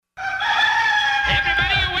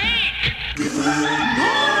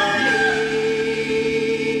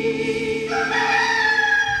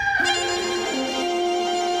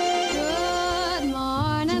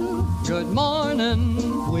Good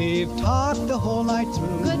morning. We've talked the whole night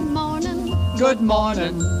through. Good morning. Good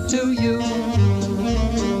morning to you.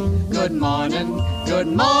 Good morning. Good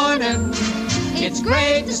morning. It's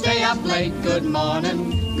great to stay up late. Good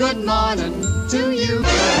morning. Good morning to you.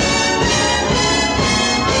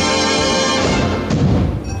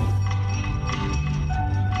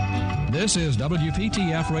 This is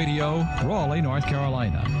WPTF Radio, Raleigh, North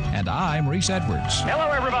Carolina, and I'm Reese Edwards.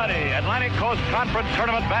 Hello, everybody. Atlantic Coast Conference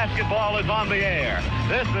Tournament basketball is on the air.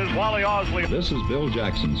 This is Wally Osley. This is Bill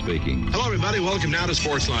Jackson speaking. Hello, everybody. Welcome now to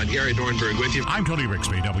Sportsline. Gary Dornberg with you. I'm Tony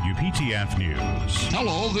Rixby, WPTF News.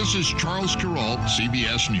 Hello, this is Charles Kuralt,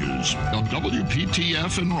 CBS News, of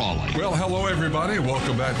WPTF in Raleigh. Well, hello, everybody.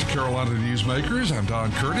 Welcome back to Carolina Newsmakers. I'm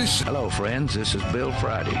Don Curtis. Hello, friends. This is Bill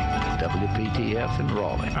Friday, WPTF in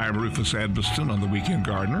Raleigh. I'm Rufus Adbiston on the Weekend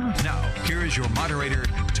Gardener. Now, here is your moderator,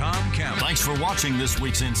 Tom Campbell. Thanks for watching this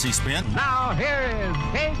week's NC Spin. Now, here is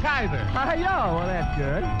Kay Kaiser. Well, that's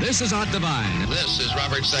good. This is Art Divine. This is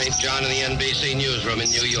Robert St. John in the NBC Newsroom in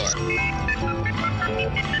New York.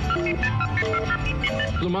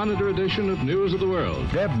 The Monitor edition of News of the World.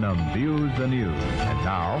 Debnam views the news. And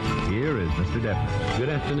now, here is Mr. Debnam. Good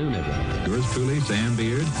afternoon, everyone. Yours truly, Sam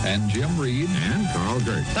Beard, And Jim Reed. and Carl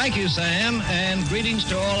Gert. Thank you, Sam, and greetings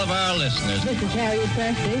to all of our listeners. This is Harriet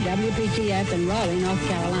Presley, WPTF in Raleigh, North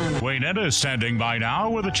Carolina. Wayne Etta is standing by now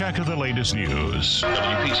with a check of the latest news.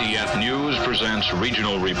 WPTF News presents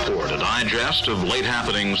Regional Report, a digest of late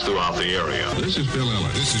happenings throughout the area. This is Bill Ella.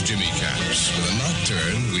 This is Jimmy Caps. With a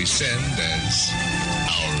nocturne we send as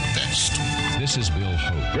our best. This is Bill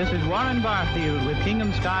Hope. This is Warren Barfield with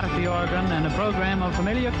Kingham Scott at the organ and a program of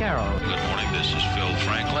familiar carols. Good morning, this is Phil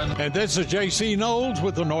Franklin. And this is J.C. Knowles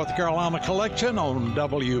with the North Carolina Collection on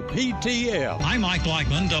WPTF. I'm Mike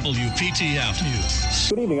Blackman, WPTF News.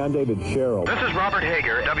 Good evening, I'm David Sherrill. This is Robert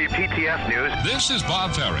Hager, WPTF News. This is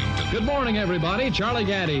Bob Farrington. Good morning, everybody. Charlie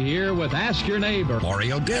Gaddy here with Ask Your Neighbor.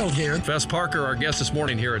 Laurie O'Dell here. Fess Parker, our guest this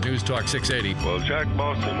morning here at News Talk 680. Well, Jack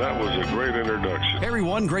Boston, that was a great introduction. Hey,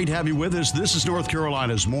 everyone, great to have you with us. This is North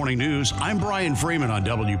Carolina's Morning News. I'm Brian Freeman on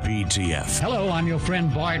WPTF. Hello, I'm your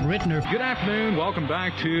friend Boyd Rittner. Good afternoon. Welcome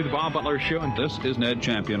back to the Bob Butler Show, and this is Ned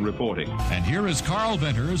Champion reporting. And here is Carl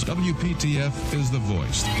Venters. WPTF is the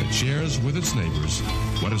voice that shares with its neighbors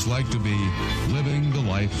what it's like to be living the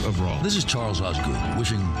life of Raleigh. This is Charles Osgood,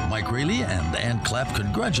 wishing Mike Raley and Ann Clapp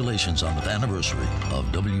congratulations on the anniversary of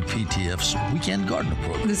WPTF's Weekend Gardener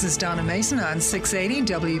program. This is Donna Mason on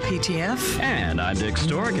 680 WPTF. And I'm Dick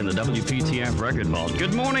Stork in the WPTF Record Vault.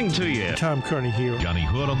 Good morning to you. Tom Kearney here. Johnny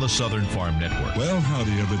Hood on the Southern Farm Network. Well,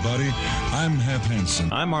 howdy, everybody. I'm Hap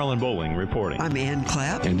Hansen. I'm Marlon Bowling reporting. I'm Ann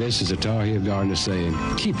Clapp. And this is a Tar Heel Gardener saying,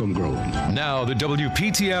 keep them growing. Now, the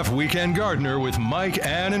WPTF Weekend Gardener with Mike,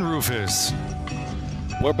 Ann, and Rufus.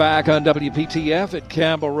 We're back on WPTF at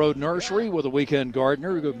Campbell Road Nursery with a Weekend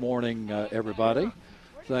Gardener. Good morning, everybody.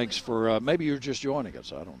 Thanks for, maybe you're just joining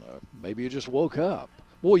us. I don't know. Maybe you just woke up.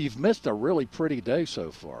 Boy, you've missed a really pretty day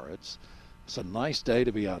so far. It's a nice day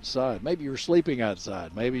to be outside. Maybe you're sleeping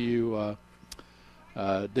outside. Maybe you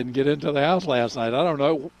didn't get into the house last night. I don't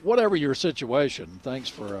know. Whatever your situation, thanks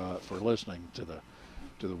for listening to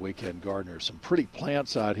the Weekend Gardener. Some pretty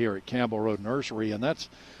plants out here at Campbell Road Nursery, and that's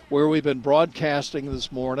where we've been broadcasting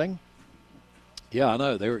this morning. Yeah, I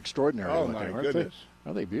know. They're extraordinary. Oh, looking, my aren't goodness.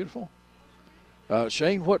 They? Are they beautiful?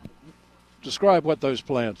 Shane, describe what those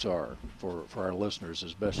plants are for our listeners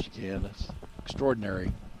as best you can. It's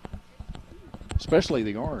extraordinary, especially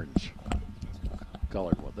the orange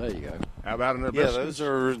colored one. There you go. How about an hibiscus? Yeah, those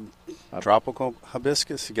are tropical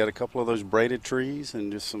hibiscus. You got a couple of those braided trees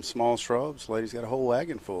and just some small shrubs. Lady's got a whole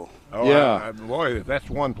wagon full. Oh, yeah. Boy, if that's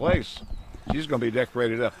one place, she's going to be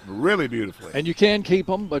decorated up really beautifully. And you can keep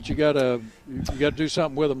them, but you got to do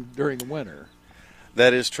something with them during the winter.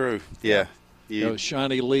 That is true. Yeah. Those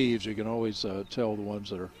shiny leaves, you can always tell the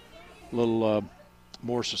ones that are a little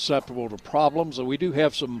more susceptible to problems. And we do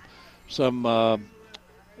have some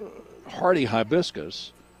hardy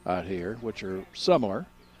hibiscus out here, which are similar,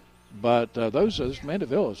 but those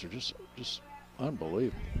mandavillas are just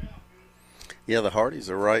unbelievable. Yeah, the hardies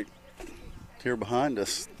are right here behind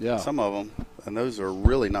us. Yeah, some of them, and those are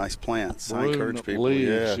really nice plants. I encourage people.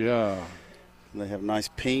 Leaves, yeah. They have nice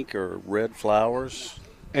pink or red flowers.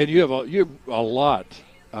 And you have a lot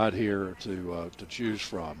out here to choose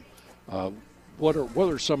from. What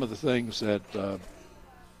are some of the things that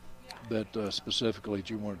that specifically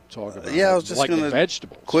you want to talk about? Yeah, I was just like going to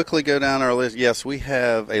vegetables. quickly go down our list. Yes, we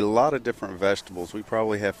have a lot of different vegetables. We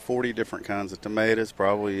probably have 40 different kinds of tomatoes,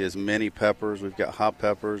 probably as many peppers. We've got hot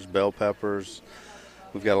peppers, bell peppers.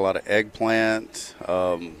 We've got a lot of eggplant,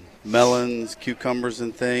 melons, cucumbers,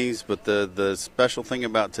 and things. But the special thing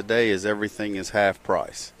about today is everything is half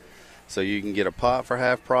price. So you can get a pot for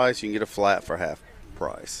half price. You can get a flat for half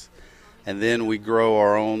price. And then we grow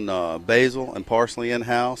our own basil and parsley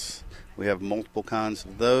in-house. We have multiple kinds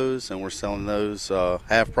of those, and we're selling those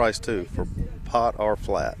half price too, for pot or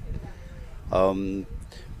flat.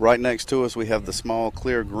 Right next to us, we have the small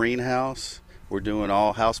clear greenhouse. We're doing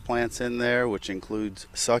all house plants in there, which includes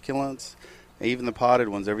succulents, even the potted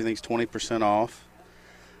ones. Everything's 20% off.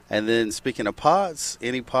 And then speaking of pots,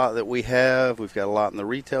 any pot that we have, we've got a lot in the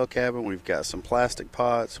retail cabin. We've got some plastic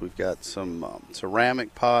pots. We've got some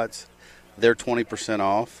ceramic pots. They're 20%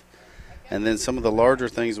 off. And then some of the larger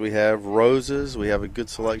things we have, roses. We have a good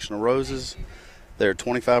selection of roses. They're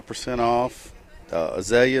 25% off.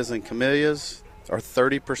 Azaleas and camellias are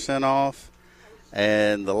 30% off.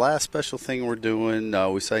 And the last special thing we're doing,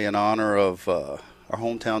 we say in honor of our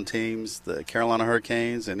hometown teams, the Carolina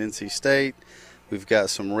Hurricanes and NC State, we've got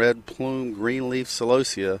some red plume green leaf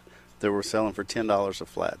celosia that we're selling for $10 a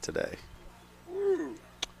flat today.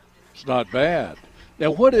 It's not bad.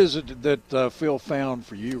 Now, what is it that Phil found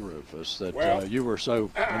for you, Rufus, that you were so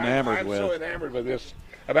enamored with? I'm so enamored with this.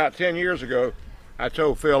 About 10 years ago, I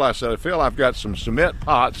told Phil, I said, Phil, I've got some cement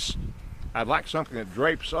pots. I'd like something that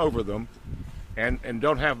drapes over them and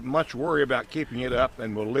don't have much worry about keeping it up,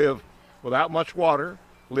 and will live without much water,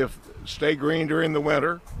 stay green during the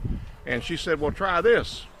winter. And she said, well, try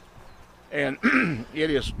this. And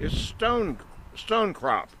it's stone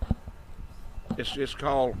crop. It's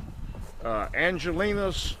called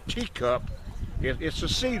Angelina's teacup. It's a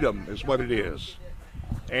sedum is what it is.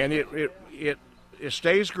 And it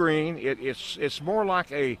stays green. It's more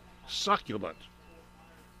like a succulent.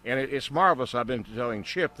 And it's marvelous. I've been telling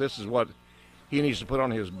Chip this is what he needs to put on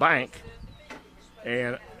his bank.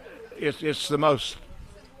 And it's the most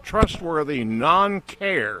trustworthy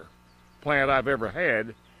non-care plant I've ever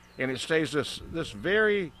had, and it stays this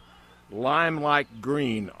very lime-like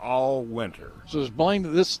green all winter. So is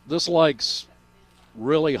Blaine, this likes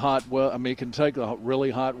really hot weather? I mean, it can take the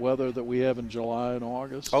really hot weather that we have in July and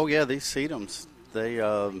August? Oh, yeah, these sedums, they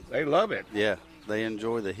love it. Yeah, they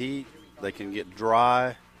enjoy the heat. They can get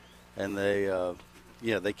dry, and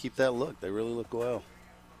they keep that look. They really look well.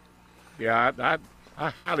 Yeah,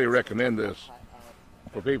 I highly recommend this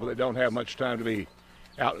for people that don't have much time to be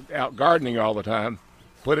out gardening all the time.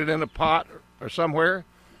 Put it in a pot or somewhere.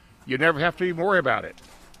 You never have to even worry about it.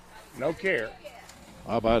 No care.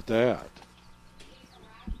 How about that?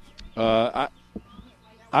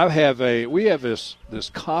 We have this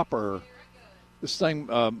copper, this thing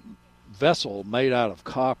vessel made out of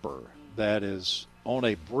copper that is on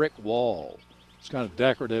a brick wall. It's kind of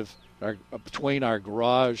decorative between our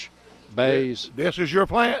garage bays. This is your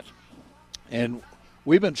plant? And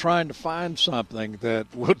we've been trying to find something that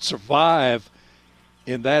would survive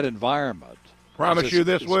in that environment. Promise you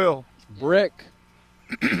this will. Brick,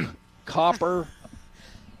 copper.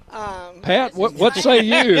 Pat, what say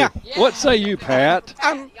you? What say you, Pat?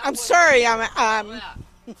 I'm sorry. I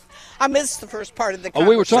missed the first part of the conversation. Oh,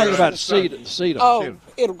 we were talking about sedum. Oh,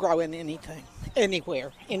 it'll grow in anything,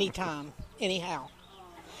 anywhere, anytime, anyhow.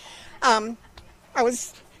 I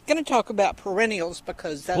was going to talk about perennials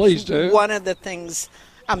because that's one of the things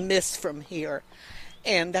I miss from here,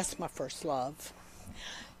 and that's my first love.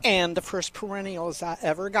 And the first perennials I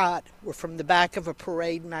ever got were from the back of a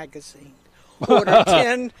Parade magazine.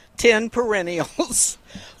 Ordered 10 perennials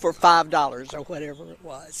for $5 or whatever it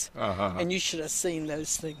was. Uh-huh. And you should have seen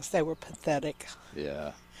those things. They were pathetic.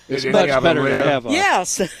 Yeah. It's much better to have a...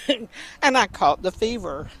 Yes. And I caught the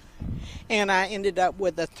fever. And I ended up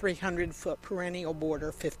with a 300-foot perennial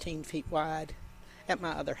border, 15 feet wide, at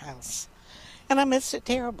my other house. And I miss it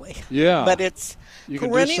terribly. Yeah. But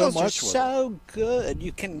perennials are so good.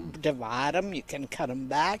 You can divide them. You can cut them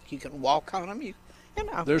back. You can walk on them. You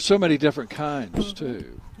know. There's so many different kinds,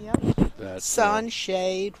 too. Yep. Sun,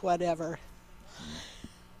 shade, whatever.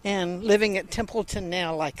 And living at Templeton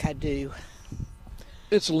now like I do.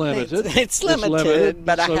 It's limited. It's limited,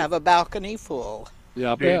 but I have a balcony full.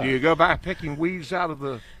 Yeah, do you go by picking weeds out of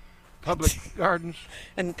the public gardens?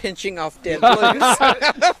 And pinching off dead blues.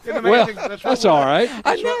 Well, that's all right.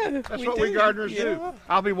 I know. That's what we gardeners do.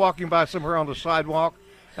 I'll be walking by somewhere on the sidewalk,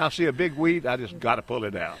 and I'll see a big weed. I just got to pull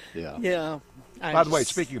it out. Yeah. Yeah. By the way,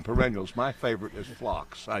 speaking of perennials, my favorite is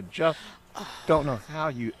phlox. I just don't know how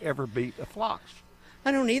you ever beat a phlox.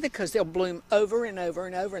 I don't either, because they'll bloom over and over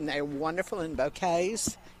and over, and they're wonderful in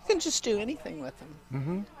bouquets. You can just do anything with them.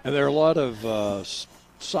 Mm-hmm. And there are a lot of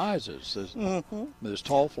sizes. There's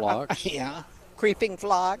tall phlox. Yeah, creeping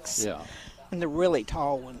phlox. Yeah. And the really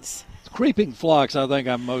tall ones. Creeping phlox, I think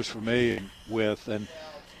I'm most familiar with, and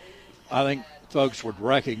I think folks would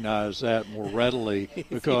recognize that more readily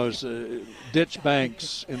because ditch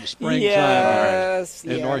banks in the springtime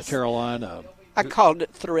in North Carolina. I called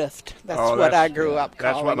it thrift. That's what I grew up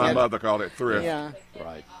calling it. That's what my mother called it, thrift. Yeah.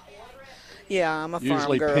 Right. Yeah, I'm a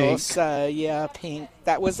Usually farm girl, pink. so yeah, pink.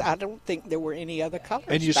 That was, I don't think there were any other colors.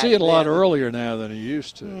 And you back see it a lot then. earlier now than you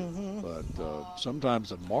used to, Mm-hmm. but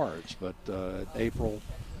sometimes in March, but April,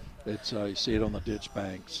 it's you see it on the ditch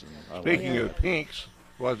banks. And Speaking of pinks,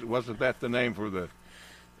 wasn't that the name for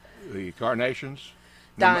the carnations?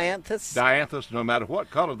 Dianthus. Dianthus, no matter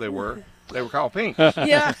what color they were called pinks.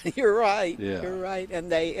 Yeah, you're right. Yeah. You're right.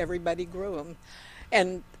 And everybody grew them.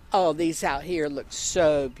 And these out here look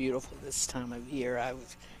so beautiful this time of year. I would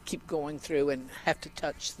keep going through and have to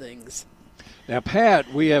touch things. Now,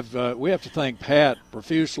 Pat, we have to thank Pat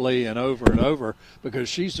profusely and over because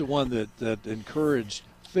she's the one that encouraged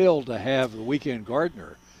Phil to have the Weekend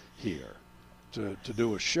Gardener here to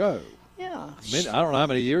do a show. Yeah. I don't know how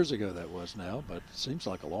many years ago that was now, but it seems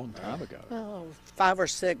like a long time ago. Oh, 5 or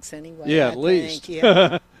 6 anyway. Yeah, I at least. think.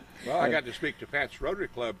 Yeah. Well, I got to speak to Pat's Rotary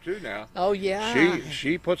Club too now. Oh yeah.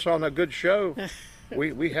 She puts on a good show.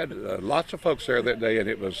 we had lots of folks there that day, and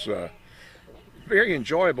it was very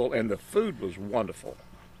enjoyable, and the food was wonderful.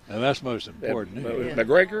 And that's most important.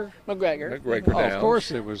 McGregor Mm-hmm. Of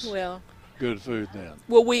course, it was well good food then.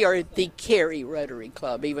 Well, we are the Cary Rotary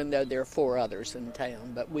Club, even though there are 4 others in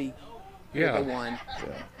town, but we're the one.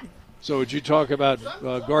 Yeah. So would you talk about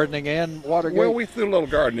gardening and Watergate? Well, we threw a little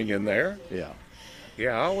gardening in there. Yeah.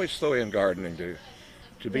 Yeah, I always throw in gardening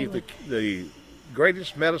to be the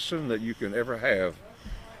greatest medicine that you can ever have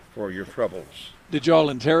for your troubles. Did y'all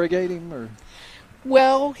interrogate him, or?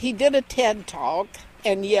 Well, he did a TED Talk,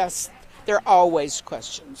 and yes, there are always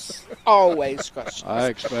questions. Always questions. I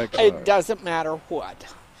expect so. It doesn't matter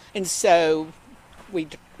what. And so we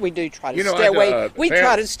do try to stay away. We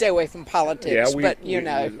try to stay away from politics, but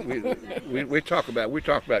we talk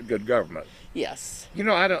about good government. Yes.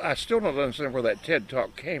 I still don't understand where that TED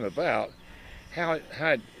Talk came about. How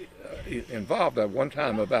it involved at one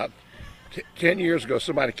time about 10 years ago,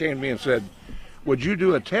 somebody came to me and said, "Would you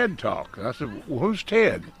do a TED Talk?" And I said, "Well, who's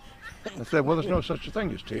Ted?" I said, "Well, there's no such a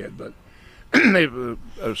thing as TED, but they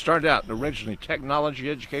started out originally technology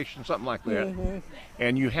education, something like that,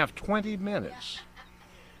 and you have 20 minutes,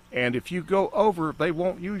 and if you go over, they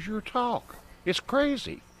won't use your talk. It's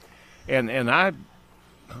crazy." And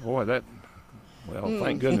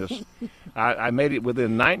thank goodness. I made it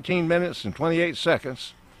within 19 minutes and 28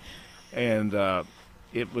 seconds, and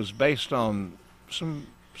it was based on some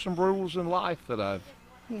rules in life that I've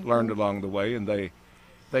learned along the way, and they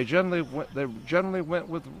generally went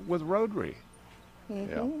with Rotary.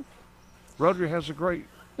 Yeah. Rotary has a great.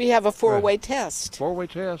 We have a 4-way test. 4-way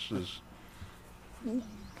test is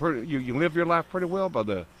pretty. You live your life pretty well by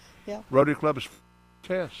the Rotary Club's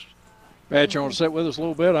test. Pat, you want to sit with us a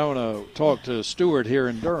little bit? I want to talk to Stuart here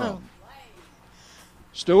in Durham.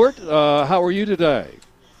 Stuart, how are you today?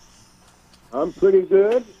 I'm pretty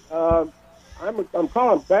good. I'm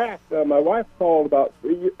calling back. My wife called about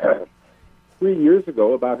 3 years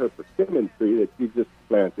ago about her persimmon tree that she just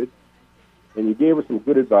planted, and you gave her some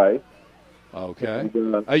good advice. Okay.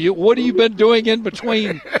 And, what have you been doing in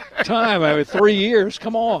between time? 3 years.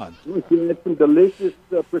 Come on. She had some delicious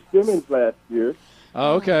persimmons last year.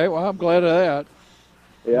 Okay. Well, I'm glad of that.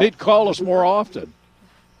 Yeah. You need to call us more often.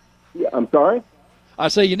 Yeah, I'm sorry? I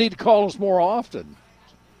say you need to call us more often.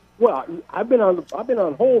 Well, I've been on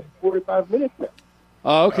hold for 45 minutes now.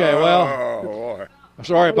 Oh, okay. Well, I'm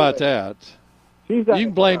sorry about that. You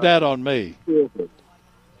can blame that on me.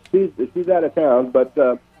 She's out of town,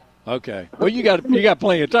 but okay. Well, you got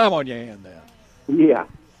plenty of time on your hand then. Yeah.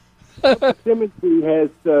 Persimmon tree has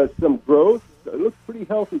some growth. It looks pretty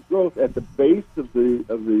healthy growth at the base of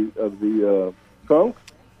the trunk.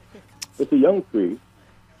 It's a young tree,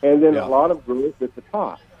 and then a lot of growth at the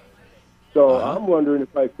top. So I'm wondering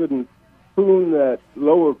if I couldn't prune that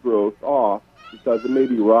lower growth off because it may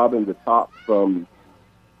be robbing the top from,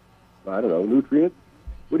 I don't know, nutrients.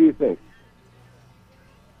 What do you think?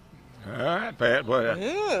 All right, Pat. Well,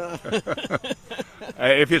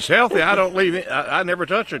 if it's healthy, I don't leave it. I never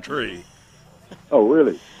touch a tree. Oh,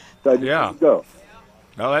 really? So I just go.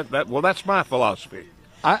 No, that's my philosophy.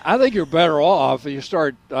 I think you're better off if you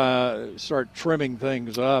start trimming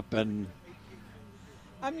things up and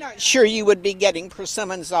I'm not sure you would be getting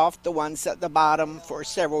persimmons off the ones at the bottom for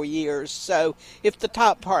several years. So if the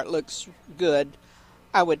top part looks good,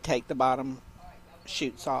 I would take the bottom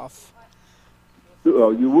shoots off.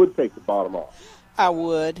 You would take the bottom off? I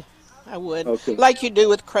would. Okay. Like you do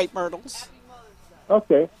with crepe myrtles.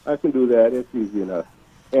 Okay, I can do that. It's easy enough.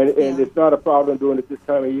 And it's not a problem doing it this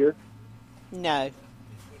time of year? No.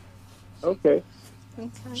 Okay.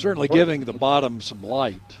 Certainly giving the bottom some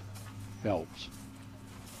light helps.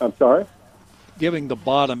 I'm sorry? Giving the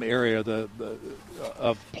bottom area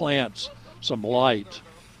of plants some light.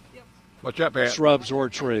 What's up, Pat? Shrubs or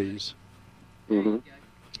trees. Mm-hmm.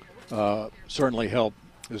 Certainly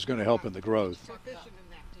is going to help in the growth.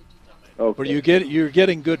 Okay. But you're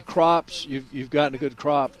getting good crops. You've gotten a good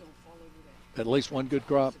crop. At least one good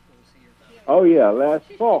crop. Oh yeah,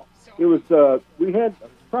 last fall it was. We had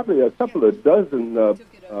probably a couple of dozen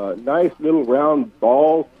nice little round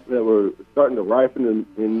balls that were starting to ripen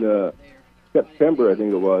in September, I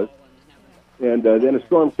think it was. And then a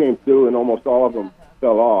storm came through, and almost all of them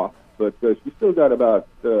fell off. But she still got about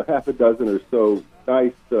half a dozen or so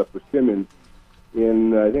nice persimmons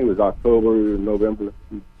in, I think it was October or November.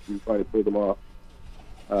 You finally pulled them off.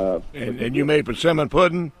 And you made persimmon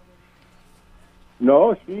pudding?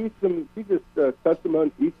 No, she eats them. She just cuts them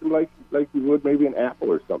and eats them like you would maybe an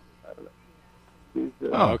apple or something. I don't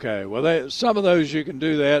know. Okay. Well, some of those you can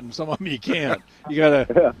do that, and some of them you can't. You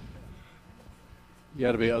gotta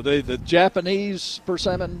be. Are they the Japanese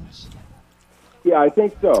persimmons? Yeah, I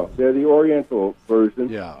think so. They're the Oriental version.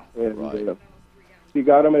 Yeah, and, right. She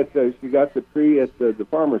got them she got the tree at the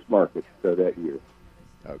farmers market that year.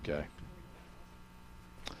 Okay.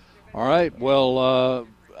 All right. Well,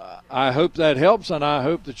 I hope that helps, and I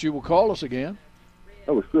hope that you will call us again.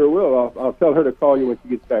 Oh, sure will. I'll tell her to call you when she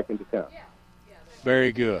gets back into town.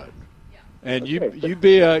 Very good. And okay. you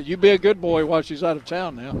be a good boy while she's out of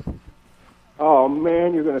town now. Oh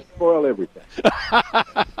man, you're going to spoil everything.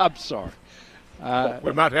 I'm sorry.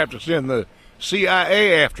 We might have to send the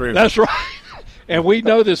CIA after him. That's right. And we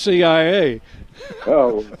know the CIA.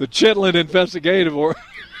 Oh. The Chitlin Investigative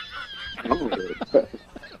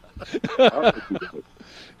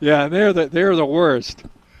Yeah, they're the worst.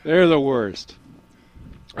 They're the worst.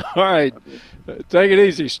 All right. Take it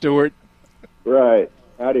easy, Stuart. Right.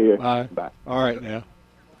 Out of here. Bye. Bye. All right now.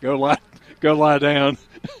 Go lie down.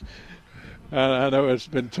 I know it's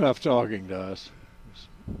been tough talking to us.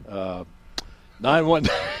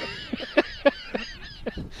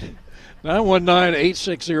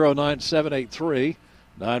 919-860-9783.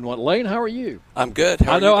 91. Lane, how are you? I'm good.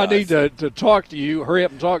 How I know are I you guys? need to talk to you. Hurry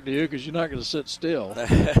up and talk to you because you're not going to sit still.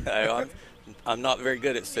 I'm not very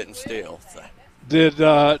good at sitting still. So.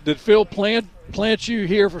 Did Phil plant you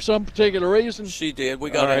here for some particular reason? She did.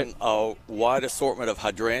 We got a wide assortment of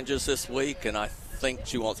hydrangeas this week, and I think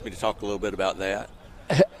she wants me to talk a little bit about that.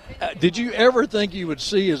 Did you ever think you would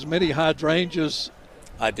see as many hydrangeas?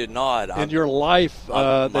 I did not. In your life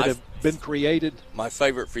that have been created? My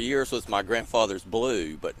favorite for years was my grandfather's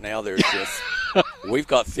blue, but now there's just we've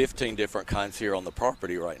got 15 different kinds here on the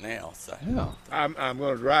property right now. So yeah. I'm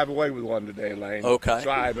going to drive away with one today, Lane. Okay.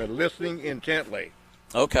 So I've been listening intently.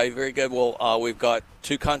 Okay, very good. Well, we've got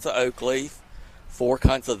 2 kinds of oak leaf, 4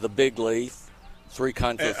 kinds of the big leaf, 3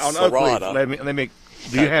 kinds of on serrata. Oak leaf, let me.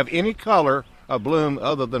 Do you have any color of bloom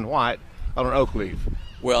other than white on an oak leaf?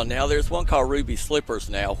 Well, now there's one called ruby slippers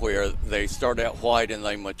now where they start out white and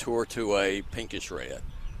they mature to a pinkish red.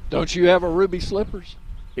 Don't you have a ruby slippers?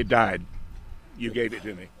 It died. You gave it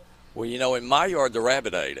to me. Well, you know, in my yard, the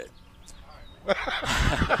rabbit ate it.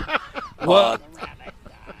 What?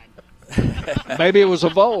 Maybe it was a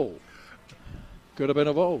vole. Could have been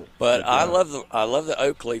a vole. But I love the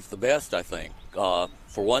oak leaf the best, I think.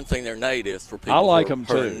 For one thing, they're natives for people I like who them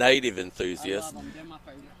are too. Native enthusiasts.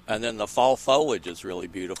 And then the fall foliage is really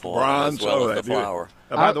beautiful Bronze, as well as the flower.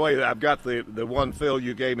 By the way, I've got the one Phil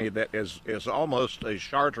you gave me that is almost a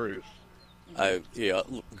chartreuse. Yeah,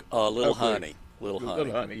 little honey.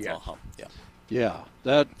 Little honey, yeah. Yeah. Yeah,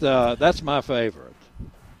 that's my favorite.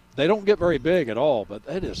 They don't get very big at all, but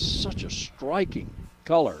that is such a striking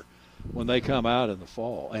color when they come out in the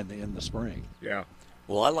fall and in the spring. Yeah.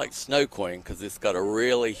 Well, I like Snow Queen because it's got a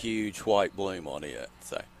really huge white bloom on it.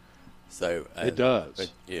 So it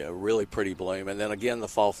does. Yeah, really pretty bloom. And then again, the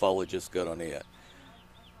fall foliage is good on it.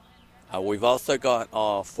 We've also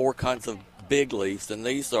got 4 kinds of big leaves, and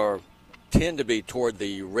these tend to be toward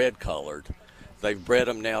the red colored. They've bred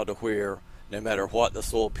them now to where no matter what the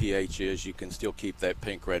soil pH is, you can still keep that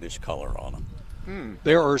pink reddish color on them.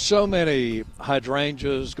 There are so many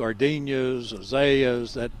hydrangeas, gardenias,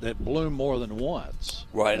 azaleas that bloom more than once.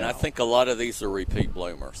 Right, and I think a lot of these are repeat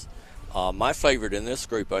bloomers. My favorite in this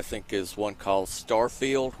group, I think, is one called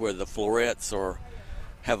Starfield, where the florets are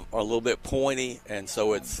a little bit pointy, and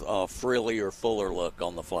so it's frilly or fuller look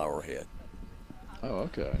on the flower head. Oh,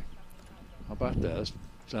 okay. How about that?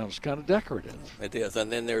 Sounds kind of decorative. It is.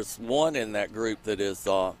 And then there's one in that group that is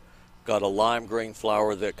got a lime green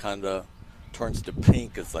flower that kind of turns to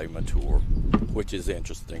pink as they mature, which is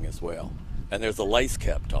interesting as well. And there's a lace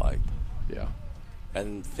cap type. Yeah.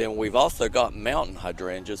 And then we've also got mountain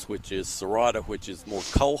hydrangeas, which is serrata, which is more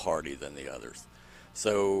cold hardy than the others.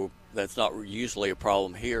 So that's not usually a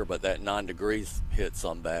problem here, but that 9 degrees hits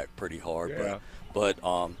some back pretty hard. Yeah. But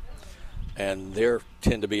and they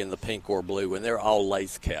tend to be in the pink or blue, and they're all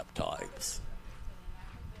lace cap types.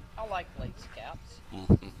 I like lace caps.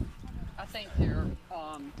 Mm-hmm. I think they're.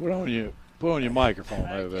 Put on your microphone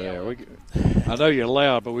over there. I know you're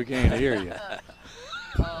loud, but we can't hear you.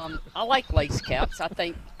 I like lace caps. I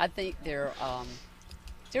think they're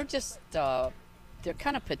just they're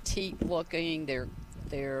kind of petite looking.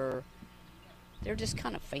 They're just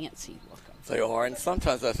kind of fancy looking. They are, and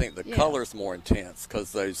sometimes I think the color's more intense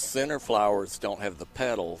because those center flowers don't have the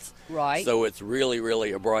petals. Right. So it's really,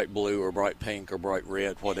 really a bright blue or bright pink or bright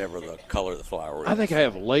red, whatever the color of the flower is. I think I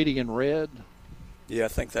have Lady in Red. Yeah, I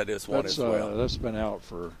think that is one as well. That's been out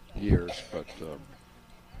for years, but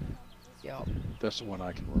that's the one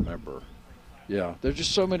I can remember. Yeah, there's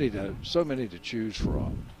just so many to choose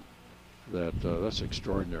from. That's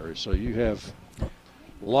extraordinary. So you have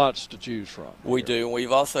lots to choose from. We do.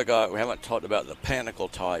 We've also got, we haven't talked about the panicle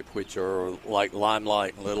type, which are like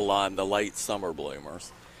Limelight and Little Lime, the late summer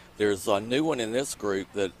bloomers. There's a new one in this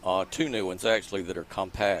group, that two new ones actually that are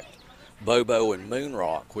compact, Bobo and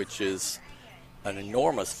Moonrock, which is an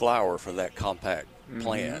enormous flower for that compact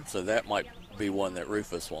plant. So that might be one that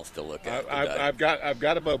Rufus wants to look at today. I've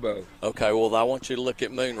got a Bobo. Okay, well, I want you to look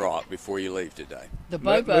at Moonrock before you leave today. The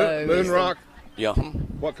Bobo. Moonrock? Yeah.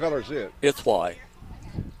 What color is it? It's white.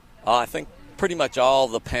 I think pretty much all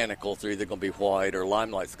the panicles are either going to be white or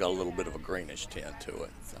Limelight's got a little bit of a greenish tint to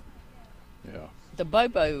it. So. Yeah. The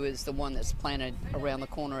Bobo is the one that's planted around the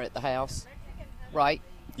corner at the house, right?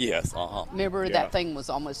 Yes, Remember that thing was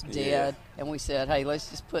almost dead, and we said, hey, let's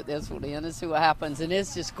just put this one in and see what happens, and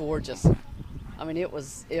it's just gorgeous. I mean, it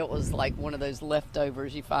was like one of those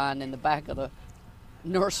leftovers you find in the back of the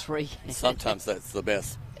nursery. Sometimes that's the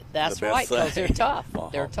best. That's right, because they're tough.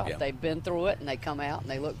 They're tough. Yeah. They've been through it, and they come out, and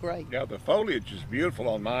they look great. Yeah, the foliage is beautiful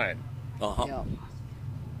on mine. Yeah.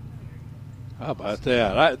 How about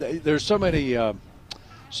that? There's so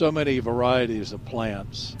many varieties of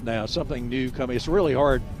plants now. Something new coming. It's really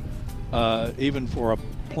hard, even for a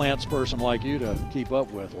plants person like you, to keep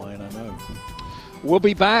up with, Lane. I know. We'll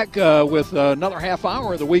be back with another half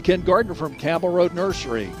hour of the Weekend Gardener from Campbell Road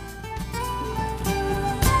Nursery.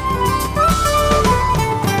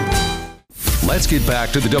 Let's get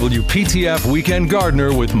back to the WPTF Weekend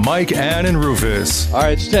Gardener with Mike, Ann, and Rufus. All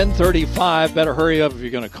right, it's 10:35. Better hurry up if you're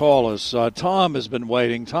going to call us. Tom has been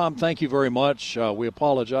waiting. Tom, thank you very much. We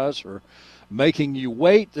apologize for making you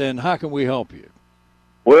wait, and how can we help you?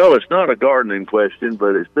 Well, it's not a gardening question,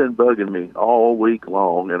 but it's been bugging me all week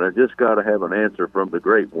long, and I just got to have an answer from the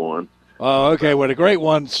great one. Oh, okay. Well, the great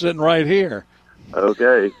one's sitting right here.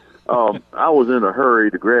 Okay. I was in a hurry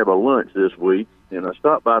to grab a lunch this week, and I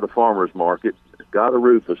stopped by the farmer's market, got a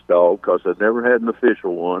Rufus dog because I'd never had an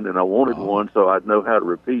official one, and I wanted one so I'd know how to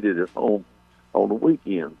repeat it at home on the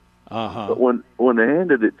weekend. But when they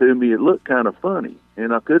handed it to me, it looked kind of funny,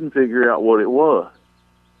 and I couldn't figure out what it was.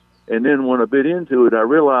 And then when I bit into it, I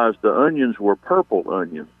realized the onions were purple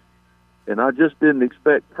onions, and I just didn't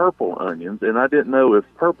expect purple onions, and I didn't know if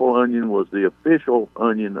purple onion was the official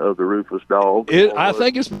onion of the Rufus dog. I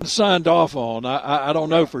think it's been signed off on. I don't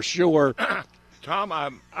know for sure. Tom,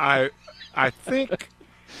 I think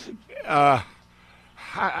I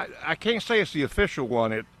can't say it's the official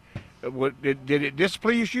one. Did it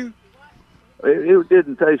displease you? It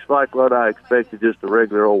didn't taste like what I expected, just a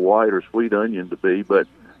regular old white or sweet onion to be, but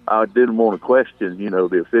I didn't want to question,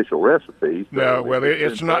 the official recipe. So no, well,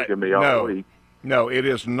 it's not. No, it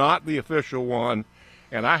is not the official one,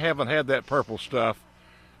 and I haven't had that purple stuff,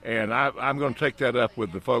 and I'm going to take that up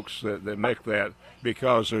with the folks that make that,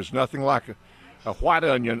 because there's nothing like a white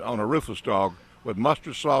onion on a Rufus dog with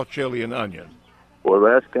mustard, salt, chili, and onion. Well,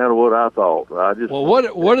 that's kind of what I thought.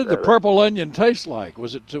 What did the purple onion taste like?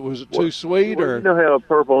 Was it too sweet, or? You know how a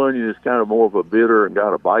purple onion is kind of more of a bitter and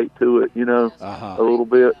got a bite to it, a little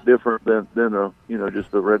bit different than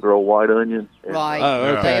just the regular old white onion. Right.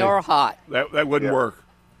 Okay. They are hot. That wouldn't work.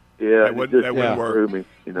 Yeah, that wouldn't work. Me,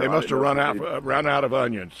 they must have run out of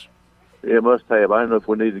onions. Yeah, it must have. I don't know if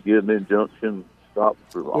we need to get an injunction stop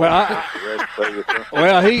for long.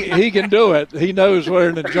 Well, he can do it. He knows what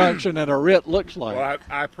an injunction and a writ looks like. Well,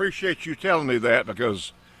 I appreciate you telling me that,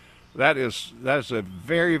 because that is a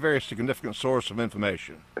very, very significant source of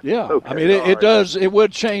information. Yeah, Okay, I mean it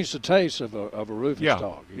would change the taste of a Rufus Yeah,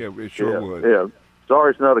 dog. yeah, it sure would. Yeah.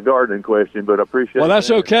 Sorry, it's not a gardening question, but I appreciate. Well, that's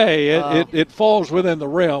that. okay. It falls within the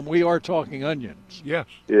realm. We are talking onions. Yes.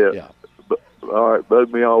 Yeah. All right,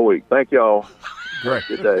 bug me all week. Thank y'all. Great.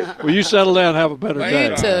 Good day. Will you settle down and have a better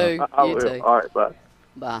day? You too. I You will. too. All right, bye.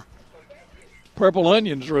 Bye. Purple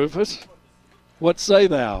onions, Rufus. What say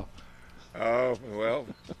thou? Oh, well.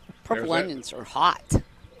 Purple onions are hot.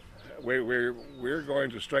 We're going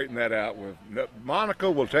to straighten that out. Monica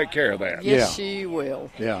will take care of that. Yes, she will.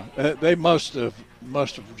 Yeah, they must have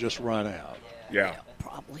just run out. Yeah.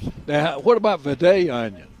 Probably. Now, what about Vidalia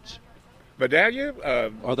onions? Vidalia?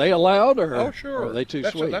 Are they allowed, or oh, sure. are they too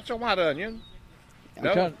That's sweet? That's a white onion.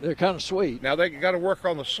 They're kind of sweet. Now, they got to work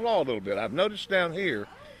on the slaw a little bit. I've noticed down here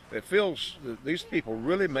that these people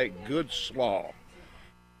really make good slaw.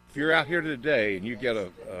 If you're out here today and you get a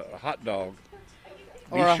hot dog,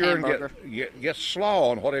 be or sure and get slaw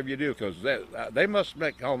on whatever you do, because they must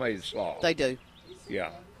make homemade slaw. They do. Yeah.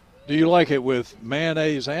 Do you like it with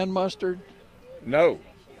mayonnaise and mustard? No.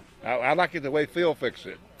 I like it the way Phil fixes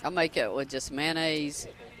it. I make it with just mayonnaise,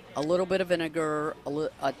 a little bit of vinegar,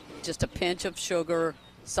 just a pinch of sugar,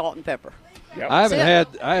 salt and pepper. Yep. I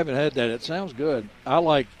haven't had that. It sounds good. I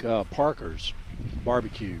like Parker's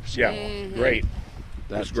barbecues. Yeah, great.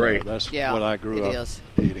 That's great. That's what I grew up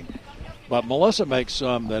eating. But Melissa makes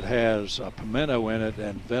some that has pimento in it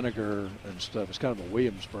and vinegar and stuff. It's kind of a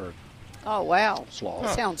Williamsburg. Oh wow! Slaw.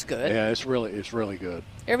 That sounds good. Yeah, it's really good.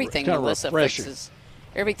 Everything Melissa fixes.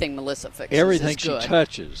 Everything Melissa fixes. Everything is good. she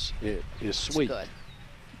touches is sweet. It's good.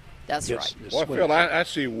 That's right. Well, Phil, I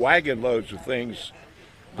see wagon loads of things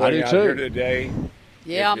going out here today.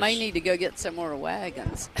 Yeah, I may need to go get some more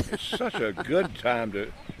wagons. It's such a good time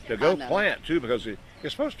to go plant, too, because it's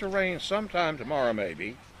supposed to rain sometime tomorrow,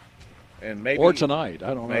 maybe. And maybe or tonight.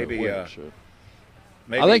 I don't know. Maybe,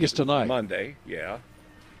 maybe I think it's tonight. Monday, yeah.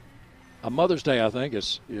 On Mother's Day, I think,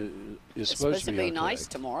 is supposed to be okay. nice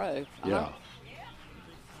tomorrow. Yeah.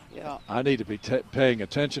 Yeah. I need to be paying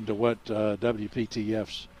attention to what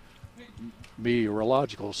WPTF's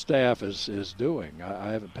meteorological staff is doing.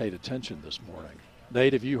 I haven't paid attention this morning.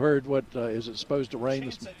 Nate, have you heard what is it supposed to rain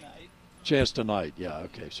this morning? Chance tonight. Yeah.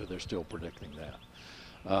 Okay. So they're still predicting that.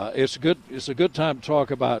 It's a good time to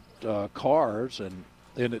talk about cars, and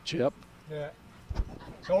isn't it, Chip? Yeah.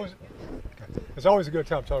 It's always a good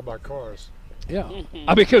time to talk about cars. Yeah,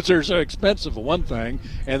 because they're so expensive for one thing,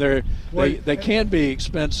 and they can be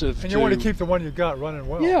expensive. And you want to keep the one you got running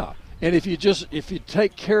well. Yeah, and if you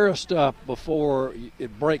take care of stuff before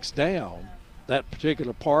it breaks down, that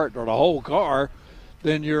particular part or the whole car,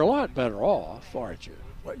 then you're a lot better off, aren't you?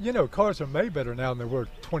 Well, cars are made better now than they were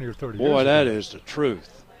 20 or 30 years ago. Boy, that is the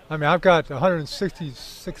truth. I mean, I've got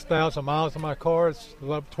 166,000 miles on my car. It's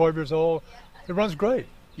 12 years old. It runs great.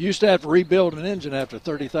 You used to have to rebuild an engine after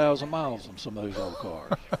 30,000 miles on some of those old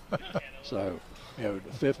cars. So, the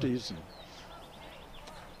 50s,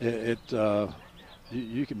 and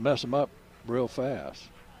you can mess them up real fast.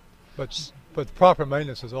 But proper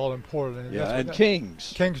maintenance is all important. And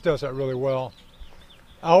King's does that really well.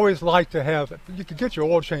 I always like to have, you can get your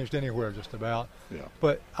oil changed anywhere just about. Yeah.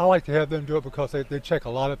 But I like to have them do it because they check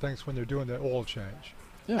a lot of things when they're doing the oil change.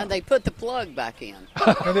 Yeah. And they put the plug back in.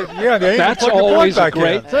 That's always a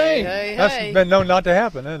great thing. That's been known not to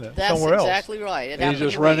happen, isn't it? That's somewhere exactly else. right. He's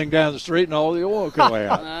just running down the street and all the oil going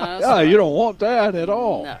out. You don't want that at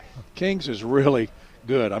all. No. King's is really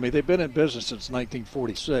good. I mean, they've been in business since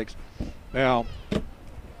 1946. Now,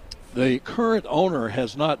 the current owner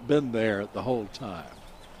has not been there the whole time.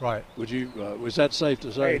 Right. Was that safe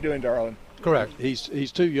to say? How you doing, darling? Correct.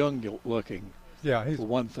 He's too young looking. Yeah, for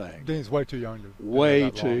one thing. Dean's way too young to. Way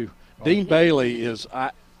too. Dean Bailey is,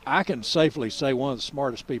 I can safely say, one of the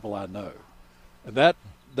smartest people I know. And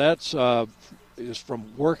that's is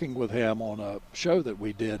from working with him on a show that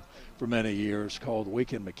we did for many years called The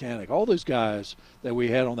Weekend Mechanic. All those guys that we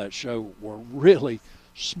had on that show were really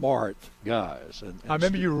smart guys. And I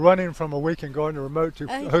remember you running from a Weekend Gardener remote to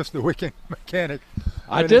host The Weekend Mechanic.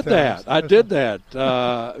 I did that. I've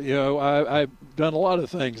done a lot of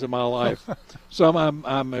things in my life. Some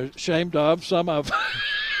I'm ashamed of. Some I've.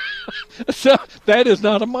 So that is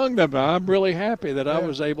not among them. I'm really happy that I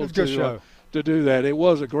was able to do that. It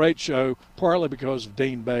was a great show, partly because of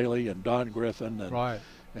Dean Bailey and Don Griffin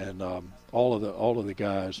and all of the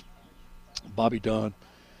guys, Bobby Dunn.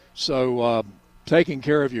 So taking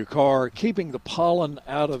care of your car, keeping the pollen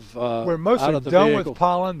out of we're mostly out of the done vehicle. with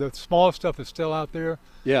pollen. The small stuff is still out there.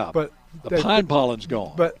 Yeah, but the pine pollen's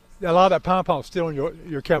gone. But a lot of that pine pollen is still in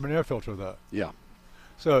your cabin air filter, though. Yeah.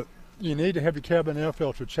 So you need to have your cabin air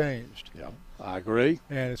filter changed. Yeah, I agree.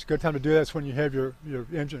 And it's a good time to do that when you have your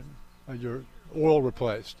engine, your oil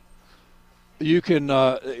replaced. You can,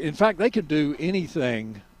 in fact, they can do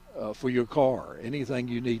anything for your car, anything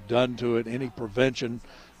you need done to it, any prevention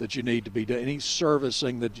that you need to be done, any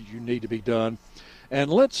servicing that you need to be done.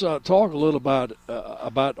 And let's talk a little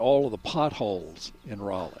about all of the potholes in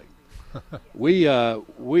Raleigh. We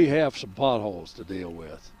have some potholes to deal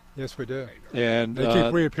with. Yes, we do. And they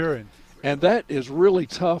keep reappearing. And that is really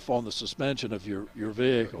tough on the suspension of your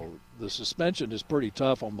vehicle. The suspension is pretty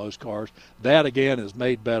tough on most cars. That, again, is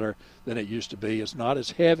made better than it used to be. It's not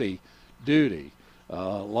as heavy duty. A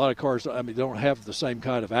lot of cars, don't have the same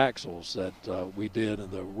kind of axles that we did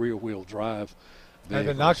in the rear-wheel drive vehicles. And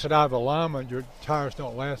if it knocks it out of alignment, your tires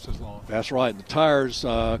don't last as long. That's right. The tires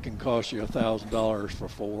can cost you $1,000 for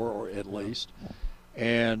 4, or at least.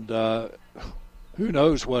 And who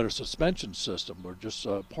knows what a suspension system or just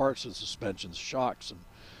parts of suspensions, shocks and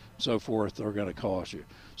so forth are going to cost you.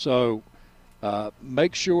 So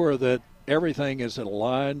make sure that everything is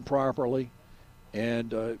aligned properly,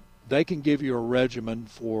 and they can give you a regimen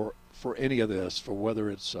for any of this, for whether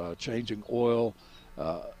it's changing oil,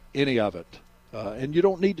 any of it. And you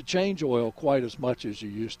don't need to change oil quite as much as you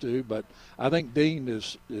used to, but I think Dean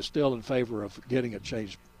is still in favor of getting it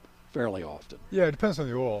changed fairly often. Yeah, it depends on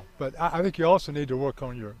the oil. But I think you also need to work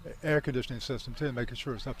on your air conditioning system, too, making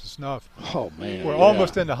sure it's up to snuff. Oh, man. We're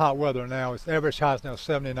almost into hot weather now. It's average high is now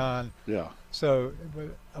 79. Yeah. So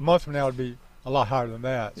a month from now it would be a lot higher than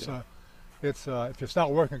that. Yeah. So it's if it's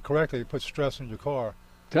not working correctly, it puts stress on your car.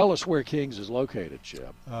 Tell us where King's is located,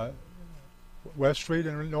 Chip. West Street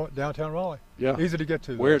in downtown Raleigh. Yeah. Easy to get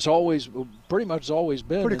to. Where it's always, pretty much always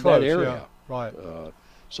been pretty in close, that area. Yeah, right.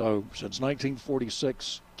 So since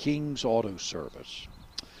 1946, King's Auto Service.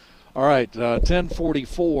 All right,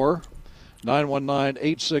 1044,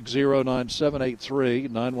 919-860-9783,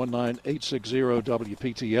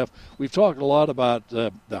 919-860-WPTF. We've talked a lot about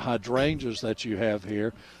the hydrangeas that you have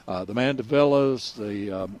here, the mandevillas,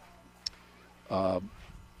 the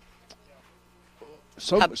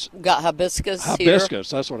got hibiscus here. Hibiscus,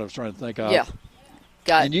 that's what I was trying to think of. Yeah,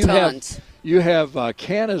 got and you tons. You have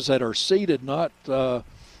cannas that are seeded, not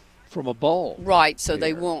from a bulb. Right, so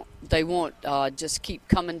here. they won't just keep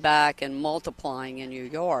coming back and multiplying in your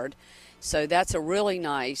yard. So that's a really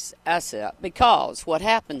nice asset, because what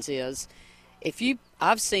happens is,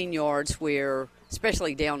 I've seen yards where,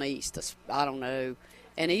 especially down east, I don't know,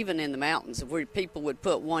 and even in the mountains, where people would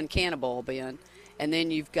put one canna bulb in, and then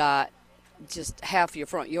you've got just half your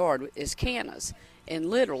front yard is cannas, and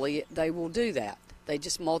literally they will do that. They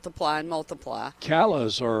just multiply and multiply.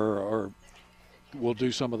 Callas will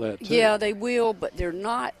do some of that too. Yeah, they will, but they're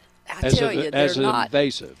not. They're not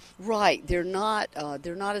invasive. Right, they're not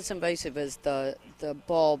as invasive as the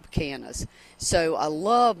bulb cannas. So I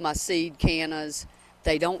love my seed cannas.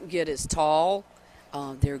 They don't get as tall.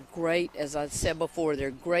 They're great, as I said before.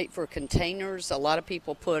 They're great for containers. A lot of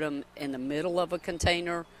people put them in the middle of a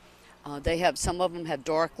container. Some of them have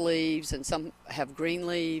dark leaves and some have green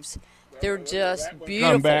leaves. They're just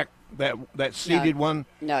beautiful. Come back, that seeded one?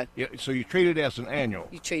 No. Yeah, so you treat it as an annual?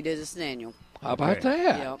 You treat it as an annual. How about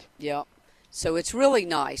that? Yep. So it's really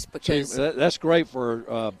nice because... See, that's great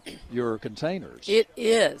for your containers. It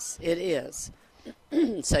is.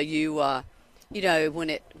 So you, when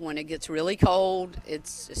it gets really cold,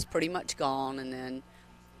 it's pretty much gone, and then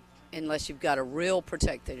unless you've got a real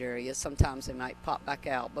protected area, sometimes they might pop back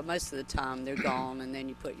out, but most of the time they're gone, and then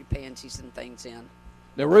you put your pansies and things in.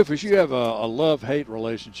 Now, Rufus, you have a love-hate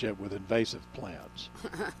relationship with invasive plants.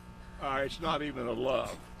 It's not even a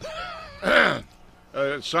love.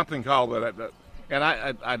 It's something called that. And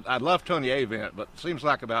I love Tony Avent, but it seems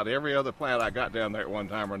like about every other plant I got down there at one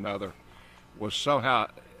time or another was somehow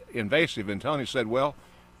invasive. And Tony said, "Well,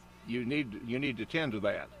 you need to tend to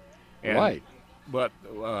that." And, right. But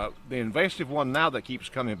the invasive one now that keeps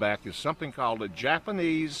coming back is something called a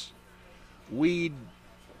Japanese weed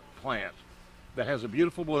plant that has a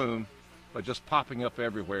beautiful bloom, but just popping up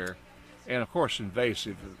everywhere. And, of course,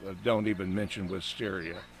 invasive, don't even mention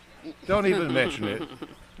wisteria. Don't even mention it.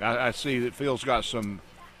 I see that Phil's got some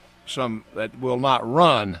that will not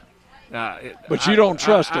run. But you don't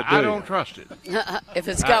trust it, do you? I don't trust it. If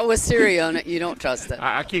it's got wisteria on it, you don't trust it.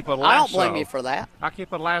 I keep a lasso. I don't blame you for that. I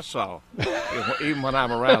keep a lasso, even when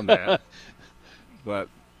I'm around that. But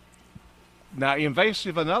now,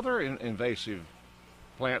 another invasive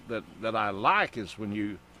plant that I like is when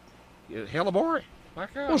you Hellebore.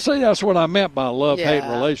 Well, see, that's what I meant by love-hate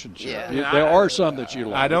relationship. Yeah. There are some that you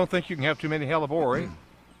like. I don't think you can have too many hellebore.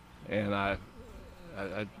 And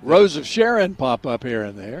Rose of Sharon pop up here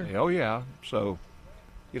and there. Oh, yeah. So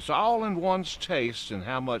it's all in one's taste and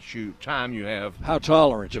how much time you have. How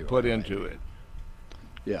tolerant to put into it.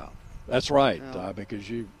 Yeah, that's right. Because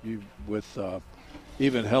you with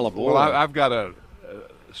even hellebore. Well, I've got a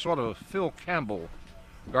sort of a Phil Campbell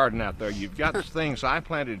garden out there. You've got things I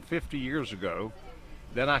planted 50 years ago.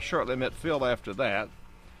 Then I shortly met Phil after that.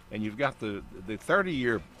 And you've got the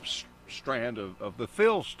 30-year strand of the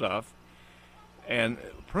Phil stuff. And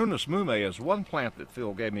Prunus mume is one plant that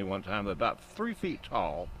Phil gave me one time, about 3 feet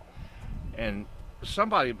tall. And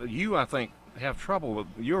you, I think, have trouble with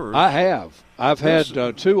yours. I have. I've had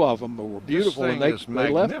 2 of them that were beautiful, and they left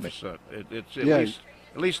me. It's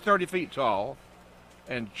at least 30 feet tall,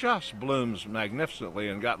 and just blooms magnificently,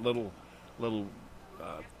 and got little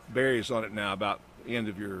berries on it now, about the end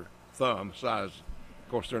of your thumb size.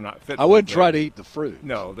 Of course, they're not fit. I wouldn't try to eat the fruit.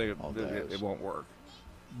 No, it won't work.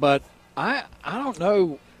 But I don't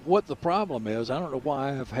know what the problem is. I don't know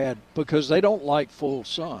why I've had, because they don't like full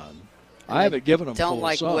sun. I haven't given them full sun. Don't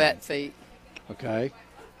like wet feet. Okay.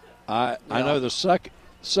 I know the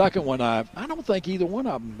second one, I don't think either one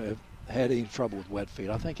of them have had any trouble with wet feet.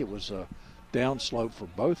 I think it was a downslope for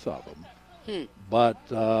both of them. But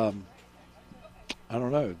I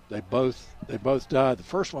don't know. They both died. The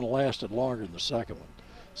first one lasted longer than the second one.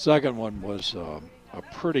 Second one was a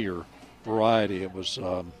prettier variety. It was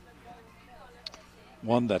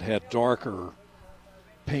one that had darker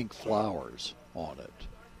pink flowers on it.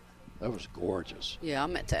 That was gorgeous. Yeah, I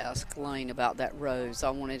meant to ask Lane about that rose. I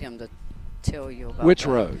wanted him to tell you about which that.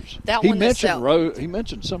 rose. That he one mentioned rose. He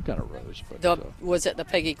mentioned some kind of rose. But was it the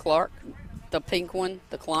Peggy Clark, the pink one,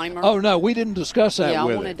 the climber? Oh no, we didn't discuss that. Yeah,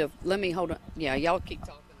 with I wanted him. to. Let me hold on. Yeah, y'all keep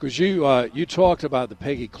talking. Because you talked about the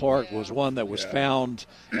Peggy Clark was one that was found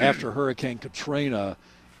after Hurricane Katrina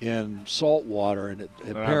in salt water, and it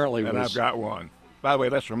apparently was. And I've got one. By the way,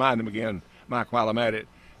 let's remind him again, Mike, while I'm at it,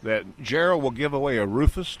 that Gerald will give away a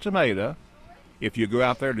Rufus tomato if you go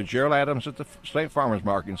out there to Gerald Adams at the State Farmers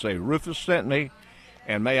Market and say, Rufus sent me,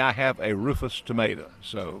 and may I have a Rufus tomato.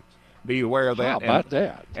 So be aware of that. How about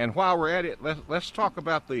that? And while we're at it, let's talk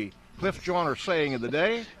about the Cliff Joyner saying of the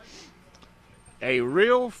day. A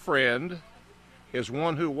real friend is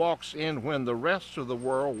one who walks in when the rest of the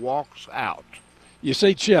world walks out. You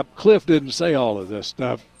see, Chip, Cliff didn't say all of this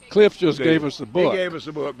stuff. Cliff just gave us the book. He gave us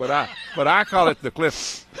the book, but I call it the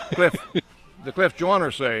Cliff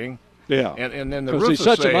Joyner saying. Yeah. And then the Rufus he's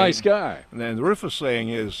such saying, a nice guy. And then the Rufus saying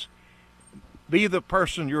is, be the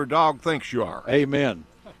person your dog thinks you are. Amen.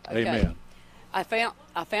 Okay. Amen. I found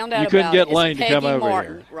out you couldn't about get it. Lane to come over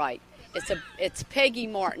Martin. here. Right. It's Peggy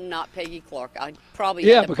Martin, not Peggy Clark. I probably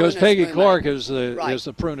because Peggy Clark is the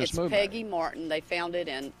Prunus It's mume. Peggy Martin. They found it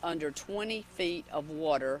in under 20 feet of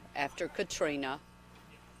water after Katrina,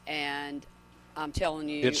 and I'm telling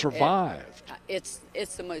you, it survived. It's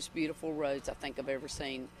the most beautiful rose I think I've ever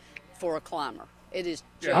seen for a climber. It is.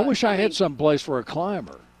 Just, I wish I had some place for a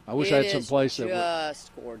climber. I wish I had some place that was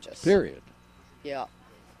just gorgeous. Period. Yeah.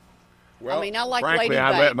 Well, I mean, I like frankly, Lady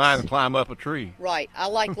I Banks. let mine climb up a tree. Right. I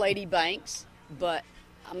like Lady Banks, but,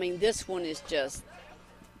 I mean, this one is just,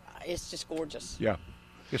 it's just gorgeous. Yeah.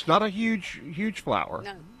 It's not a huge flower.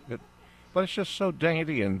 No. But it's just so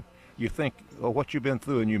dainty, and you think, what you've been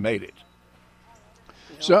through, and you made it.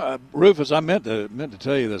 So, Rufus, I meant to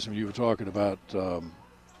tell you this when you were talking about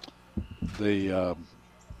the,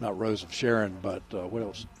 not Rose of Sharon, but what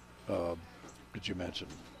else did you mention?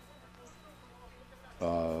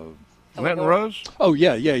 Linton Rose? Oh,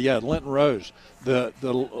 yeah, Linton Rose. The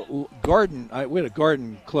garden, we had a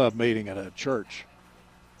garden club meeting at a church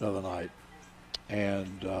the other night,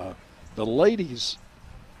 and the ladies,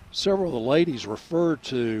 several of the ladies referred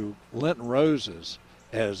to Linton Roses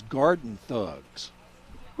as garden thugs.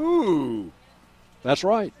 Ooh. That's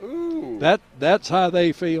right. Ooh. That's how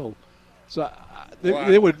they feel. So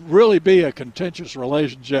it would really be a contentious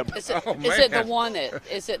relationship. Is it the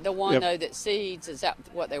one though that seeds? Is that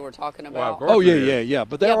what they were talking about? Well, yeah.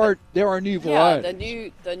 But there are new varieties. Yeah,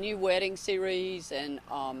 the new wedding series and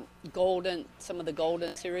some of the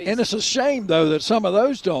golden series. And it's a shame though that some of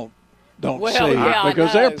those don't well, seed yeah,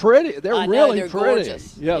 because they're pretty. They're really they're pretty.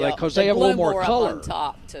 Gorgeous. Yeah, because they have a little more color up on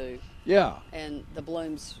top too. Yeah. And the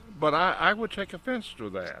blooms. But I would take offense to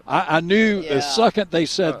that. I knew the second they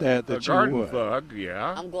said that you garden would. Thug,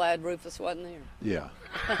 yeah. I'm glad Rufus wasn't there. Yeah.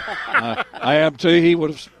 I am too. He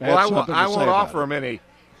would have had something to say I won't about offer him any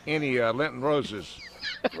Linton Roses.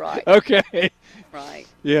 Right. Okay. Right.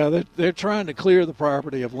 Yeah, they're trying to clear the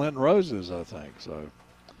property of Linton Roses, I think. So.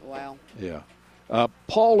 Wow. Yeah.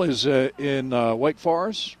 Paul is in Wake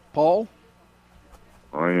Forest. Paul?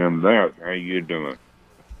 I am that. How you doing?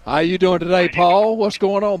 How you doing today, Paul? What's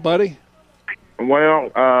going on, buddy?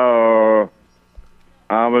 Well,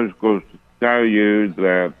 I was going to tell you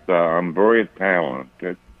that I'm very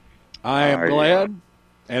talented. I am glad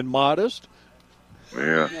and modest.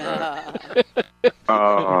 Yeah.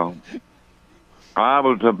 I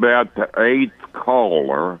was about the 8th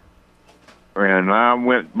caller, and I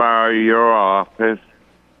went by your office,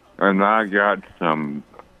 and I got some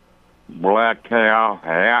black cow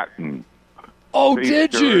hat and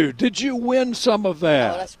did you? Did you win some of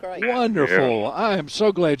that? Oh, that's great. Wonderful. Yeah. I am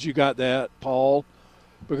so glad you got that, Paul,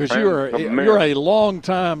 because And you're a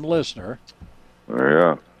long-time listener.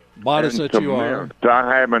 Yeah. Modest and that you are. Mints.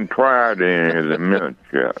 I haven't tried any of the mints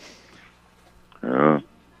yet.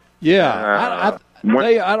 Yeah.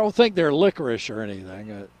 I don't think they're licorice or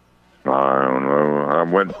anything. I don't know. I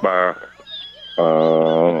went by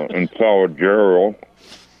and saw Gerald,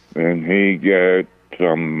 and he got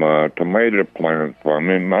some tomato plants from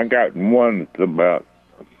him. I got one that's about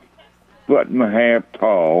a 1.5 feet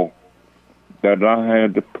tall that I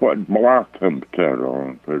had to put blossom set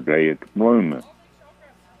on today. It's blooming.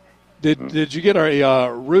 Did you get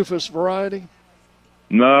a Rufus variety?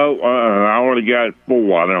 No, I only got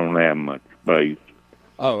 4. I don't have much space.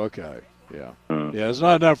 Oh, okay. Yeah. Yeah, it's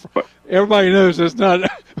not enough. Everybody knows it's not.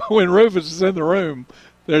 When Rufus is in the room,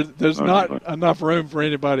 there's not enough room for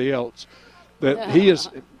anybody else. That he is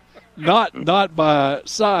not by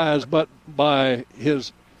size, but by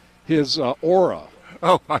his aura.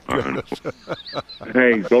 Oh, my goodness.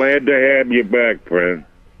 Hey, glad to have you back, friend.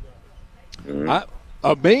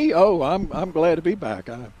 Me? Oh, I'm glad to be back.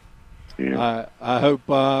 I hope.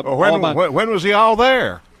 When was he all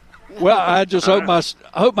there? Well, I just hope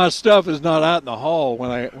my stuff is not out in the hall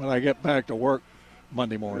when I get back to work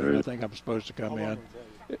Monday morning. I think I'm supposed to come in.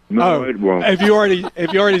 No, it won't. Have you already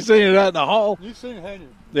seen it out in the hall? You've seen it, haven't you?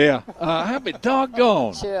 Yeah. Happy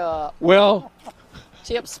doggone. Chip. Well,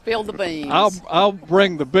 Chip spilled the beans. I'll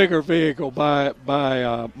bring the bigger vehicle by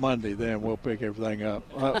Monday. Then we'll pick everything up.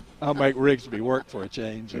 I'll make Rigsby work for a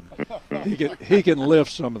change, and he can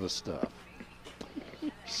lift some of the stuff.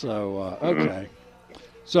 So okay.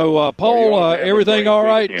 So Paul, everything all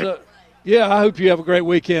right? Yeah, I hope you have a great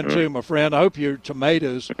weekend too, my friend. I hope your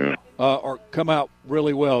tomatoes come out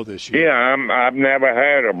really well this year. Yeah, I've never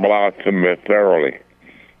had a blossom this early.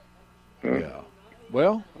 Yeah.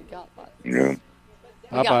 Well. Yeah.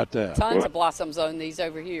 How about that? Tons of blossoms on these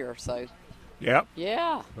over here. So. Yep.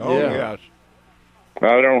 Yeah. Oh yes.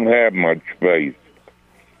 I don't have much space.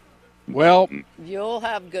 Well, you'll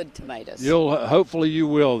have good tomatoes. Hopefully you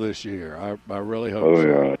will this year. I really hope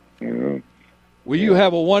so. Oh yeah. Well, you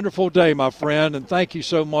have a wonderful day, my friend, and thank you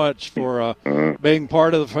so much for being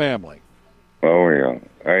part of the family. Oh yeah.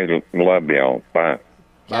 I love y'all. Bye.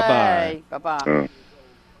 Bye-bye. Bye-bye.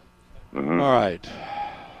 All right.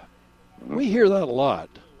 We hear that a lot.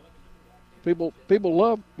 People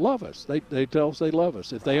love us. They tell us they love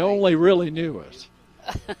us. If they only really knew us.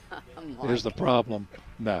 Is the problem?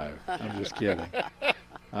 No, I'm just kidding.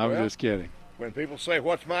 I'm just kidding. When people say,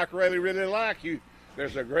 "What's Mike really like?"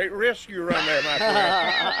 There's a great risk you run there, my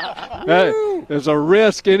friend. Hey, there's a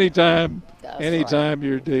risk anytime right.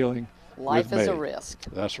 you're dealing Life with is me. a risk.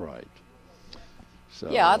 That's right. So,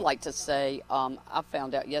 yeah, I'd like to say I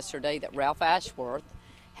found out yesterday that Ralph Ashworth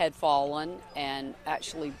had fallen and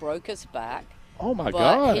actually broke his back. Oh my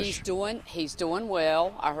gosh! But he's doing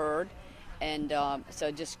well, I heard, and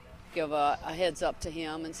so just give a heads up to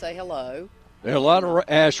him and say hello. There are a lot of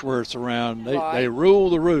Ashworths around. They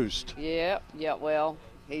rule the roost. Yeah. Well,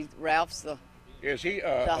 Ralph's the is he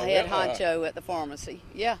the head honcho at the pharmacy.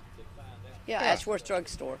 Yeah. Ashworth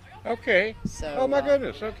Drugstore. Okay. So. Oh my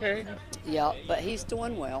goodness. Okay. Yeah, but he's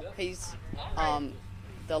doing well. He's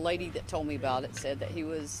the lady that told me about it said that he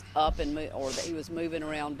was up or that he was moving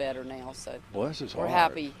around better now. So bless his we're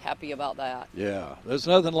heart. happy about that. Yeah, there's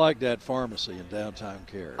nothing like that pharmacy in downtown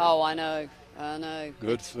Cary. Oh, I know.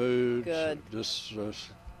 Good food. Good. Just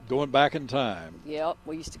going back in time. Yep,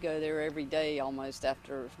 we used to go there every day almost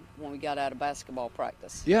when we got out of basketball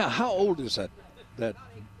practice. Yeah, how old is that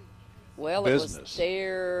Well, business?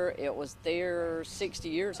 It was there 60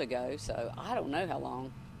 years ago, so I don't know how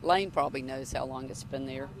long. Lane probably knows how long it's been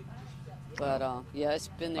there. But, it's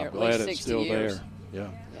been there I'm at glad least it's 60 still years.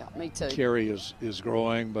 there. Yeah, me too. Cary is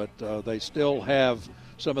growing, but they still have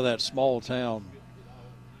some of that small town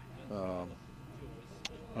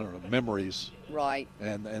memories. Right.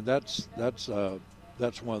 And that's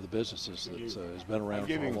one of the businesses that has been around I'm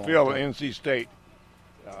for a giving long Phil time. an NC State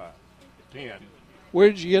 10. Where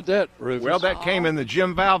did you get that, Rufus? Well, that came in the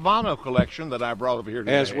Jim Valvano collection that I brought over here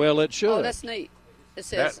today. As well it should. Oh, that's neat. It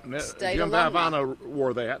says State Jim Alumni. Valvano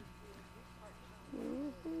wore that.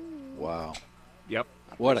 Wow. Yep.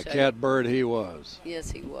 What a catbird he was. Yes,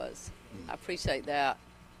 he was. I appreciate that.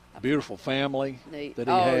 Beautiful family Neat. that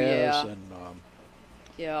he Oh, has, yeah. and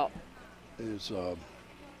Yeah. is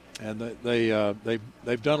and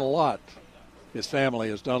they've done a lot. His family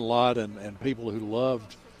has done a lot, and people who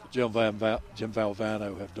loved Jim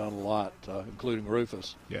Valvano have done a lot, including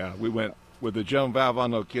Rufus. Yeah, we went with the Jim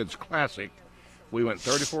Valvano Kids Classic. We went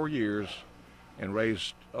 34 years and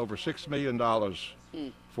raised over $6 million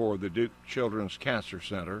for the Duke Children's Cancer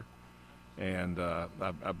Center. And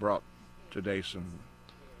I brought today some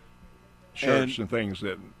shirts and things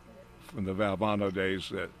that from the Valvano days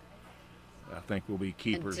that I think will be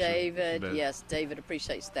keepers. And David, yes, David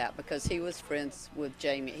appreciates that because he was friends with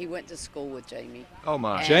Jamie. He went to school with Jamie. Oh,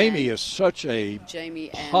 my. Jamie is such a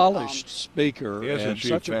polished speaker and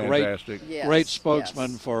such a great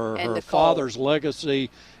spokesman for and her Nicole. father's legacy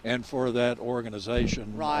and for that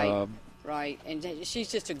organization. Right. Right, and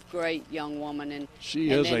she's just a great young woman, and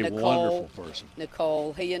she and is then a wonderful person.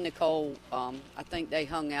 He and Nicole, I think they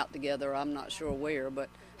hung out together. I'm not sure where, but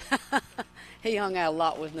he hung out a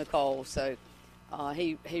lot with Nicole, so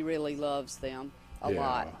he really loves them a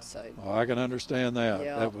lot. So I can understand that.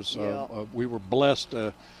 Yeah, That was we were blessed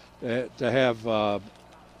to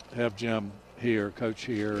have Jim here, coach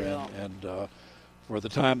here, and for the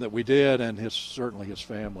time that we did, and certainly his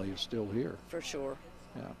family is still here. For sure.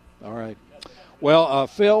 Yeah. All right. Well,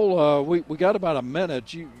 Phil, we got about a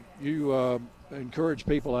minute. You encourage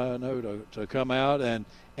people, I know, to come out and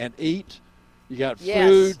eat. You got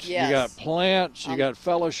food, you got plants, you got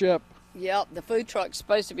fellowship. Yep, the food truck's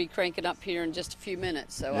supposed to be cranking up here in just a few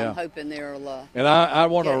minutes, so I'm hoping they'll. And I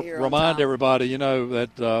want to remind everybody,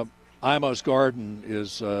 that Imos Garden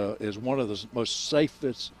is one of the most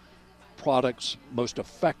safest products, most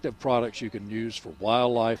effective products you can use for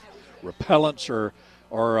wildlife. Repellents are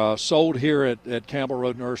sold here at Campbell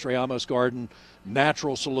Road Nursery. Imos Garden,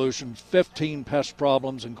 natural solutions, 15 pest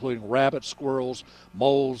problems, including rabbits, squirrels,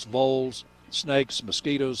 moles, voles, snakes,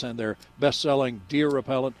 mosquitoes, and their best-selling deer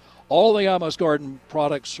repellent. All the Imos Garden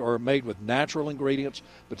products are made with natural ingredients,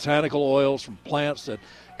 botanical oils from plants that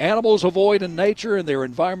animals avoid in nature, and they're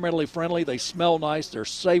environmentally friendly. They smell nice. They're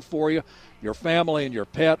safe for you, your family, and your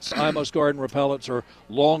pets. Imos Garden repellents are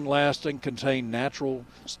long-lasting, contain natural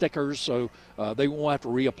stickers, so they won't have to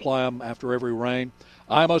reapply them after every rain.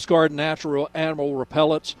 Imos Garden natural animal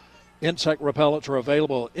repellents, insect repellents are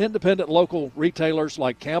available at independent local retailers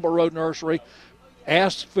like Campbell Road Nursery.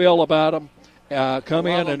 Ask Phil about them. Come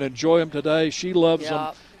in and enjoy them today. She loves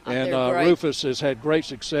them, and Rufus has had great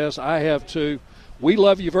success. I have too. We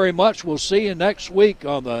love you very much. We'll see you next week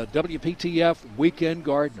on the WPTF Weekend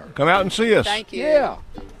Gardener. Come out and see us. Thank you. Yeah.